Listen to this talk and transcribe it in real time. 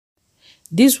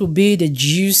This will be the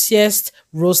juiciest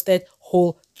roasted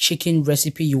whole chicken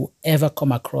recipe you will ever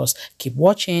come across. Keep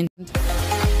watching.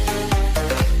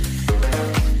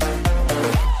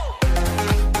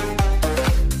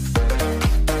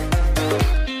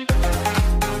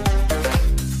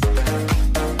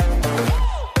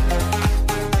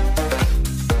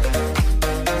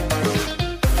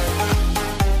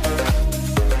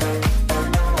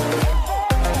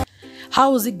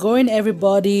 How is it going,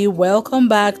 everybody? Welcome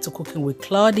back to Cooking with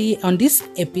Claudie. On this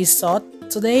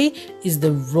episode today is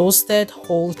the roasted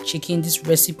whole chicken. This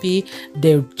recipe,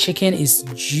 the chicken is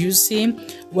juicy.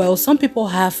 Well, some people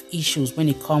have issues when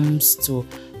it comes to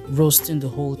roasting the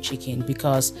whole chicken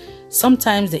because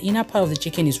sometimes the inner part of the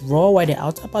chicken is raw while the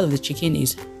outer part of the chicken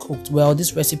is cooked. Well,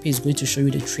 this recipe is going to show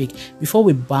you the trick. Before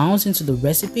we bounce into the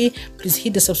recipe, please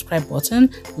hit the subscribe button,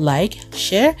 like,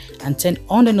 share, and turn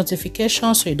on the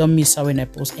notification so you don't miss out when I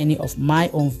post any of my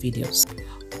own videos.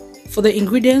 For the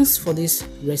ingredients for this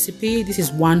recipe, this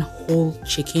is one whole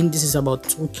chicken. This is about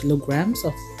 2 kilograms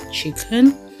of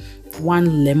chicken,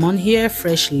 1 lemon here,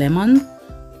 fresh lemon,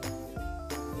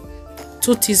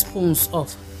 2 teaspoons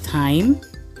of thyme,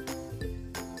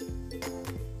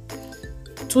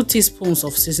 2 teaspoons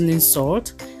of seasoning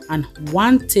salt, and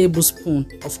 1 tablespoon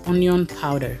of onion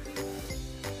powder,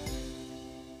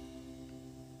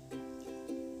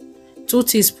 2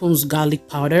 teaspoons garlic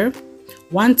powder,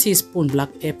 1 teaspoon black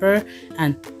pepper,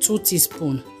 and 2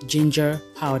 teaspoons ginger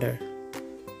powder,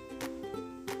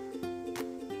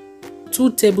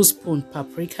 2 tablespoons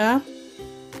paprika,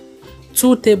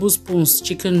 2 tablespoons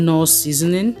Chicken Knor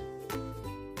Seasoning,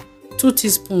 2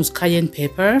 teaspoons Cayenne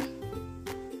pepper,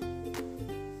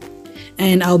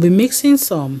 and I'll be mixing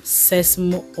some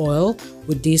sesame oil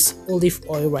with this olive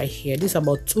oil right here. This is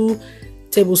about 2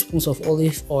 tablespoons of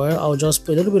olive oil. I'll just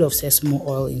put a little bit of sesame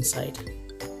oil inside.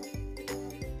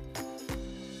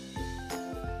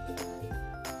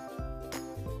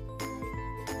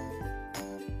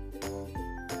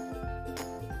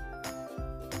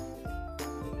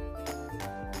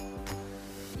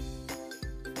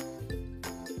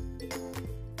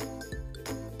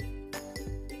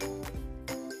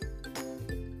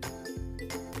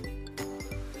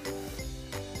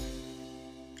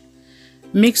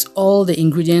 Mix all the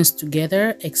ingredients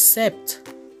together except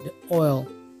the oil.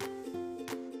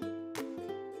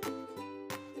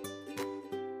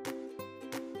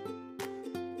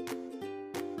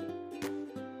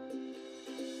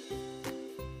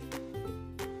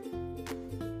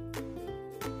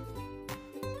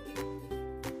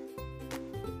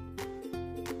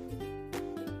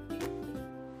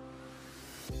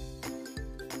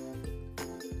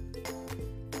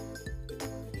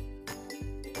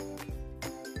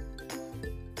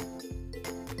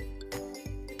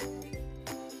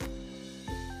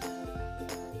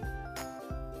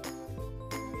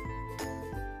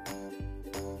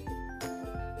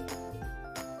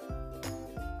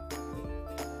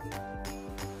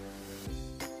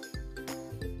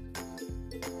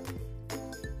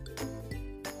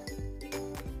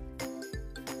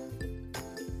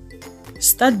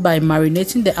 Start by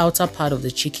marinating the outer part of the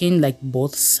chicken, like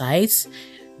both sides.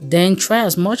 Then try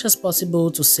as much as possible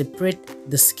to separate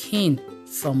the skin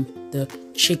from the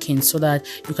chicken so that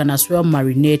you can as well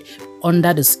marinate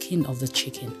under the skin of the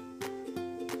chicken.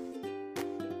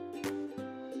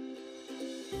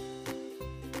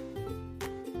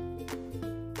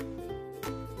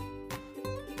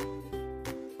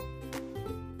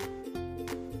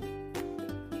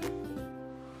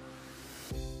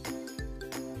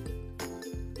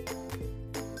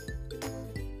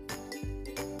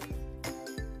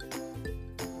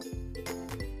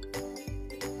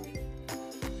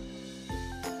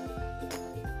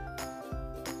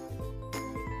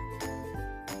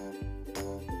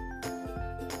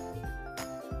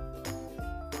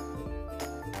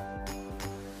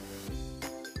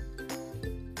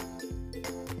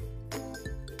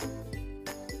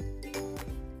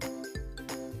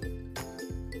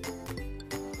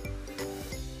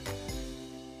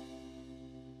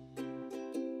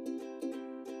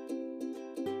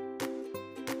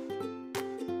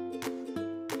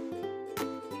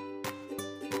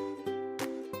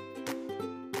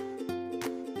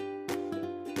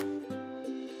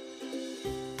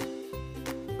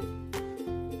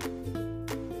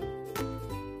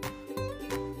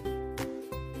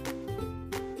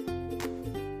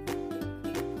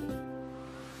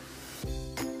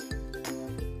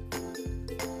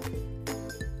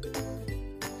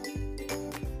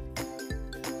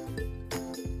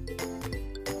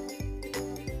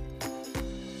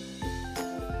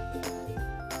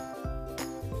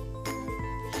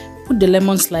 Put the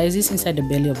lemon slices inside the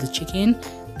belly of the chicken,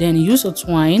 Then use a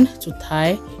twine to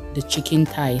tie the chicken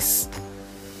thighs.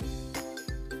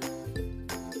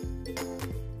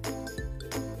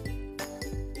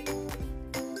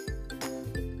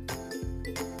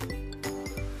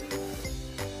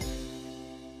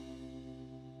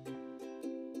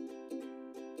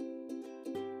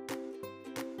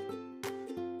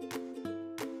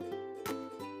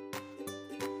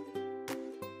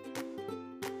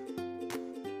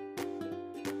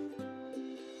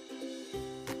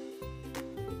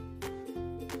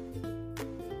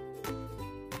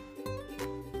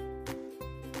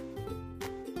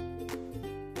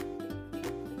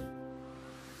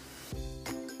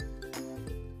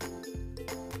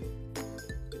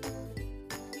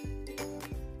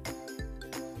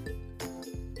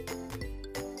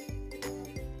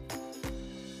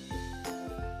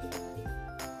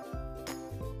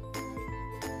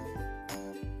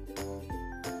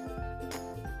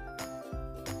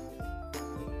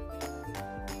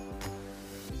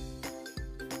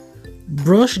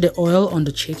 Brush the oil on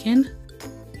the chicken.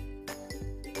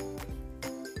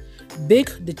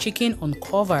 Bake the chicken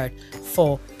uncovered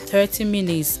for 30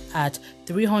 minutes at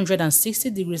 360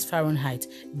 degrees Fahrenheit.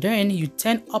 Then you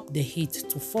turn up the heat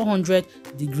to 400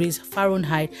 degrees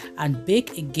Fahrenheit and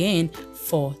bake again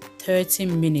for 30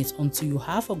 minutes until you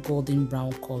have a golden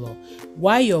brown color.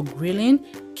 While you're grilling,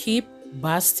 keep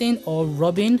basting or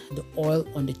rubbing the oil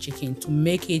on the chicken to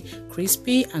make it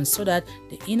crispy and so that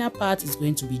the inner part is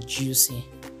going to be juicy.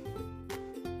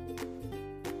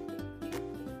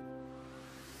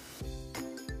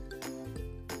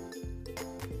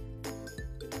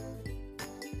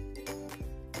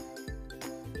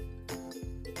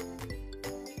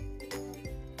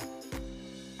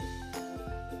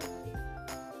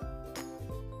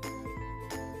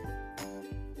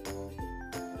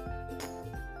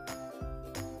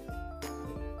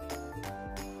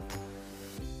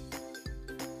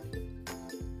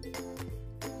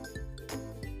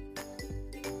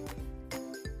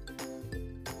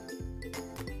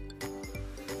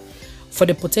 For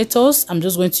the potatoes, I'm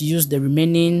just going to use the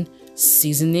remaining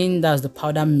seasoning, that's the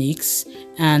powder mix,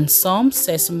 and some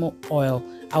sesame oil.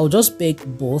 I'll just bake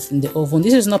both in the oven.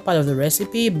 This is not part of the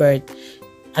recipe, but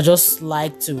I just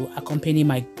like to accompany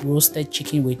my roasted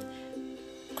chicken with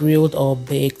grilled or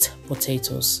baked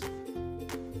potatoes.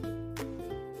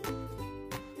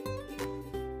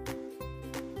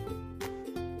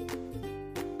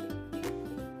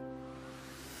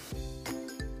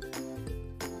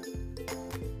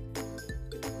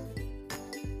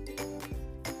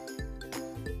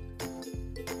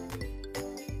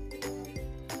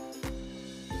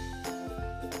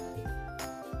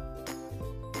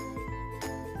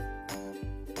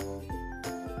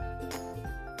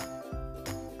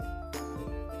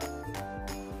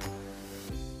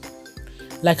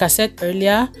 Like I said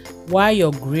earlier, while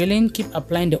you're grilling, keep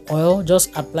applying the oil.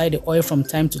 Just apply the oil from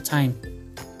time to time.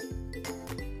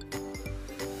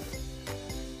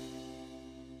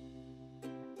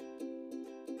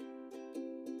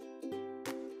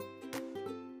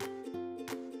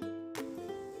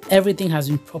 Everything has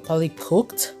been properly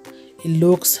cooked. It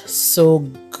looks so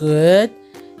good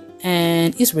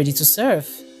and it's ready to serve.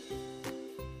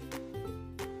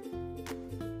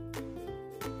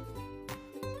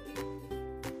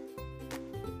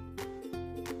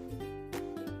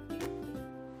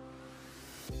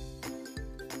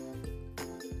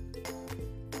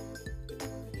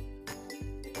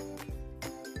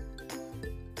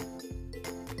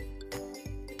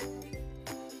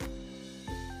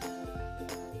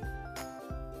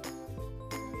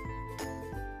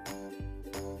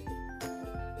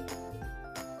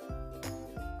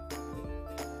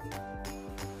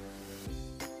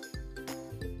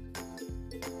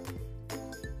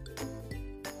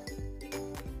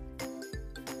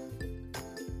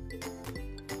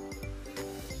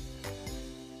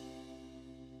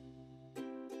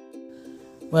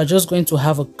 We're just going to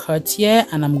have a cut here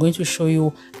and I'm going to show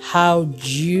you how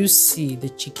juicy the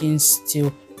chicken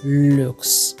still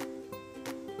looks.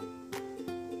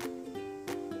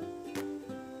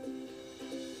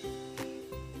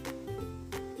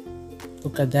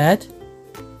 Look at that.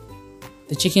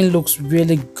 The chicken looks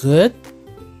really good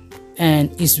and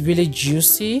it's really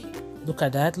juicy. Look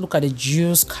at that. Look at the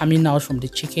juice coming out from the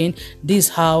chicken. This is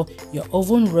how your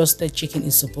oven roasted chicken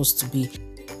is supposed to be.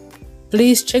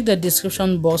 Please check the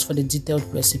description box for the detailed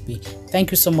recipe.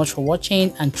 Thank you so much for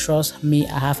watching and trust me,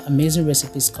 I have amazing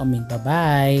recipes coming. Bye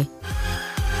bye.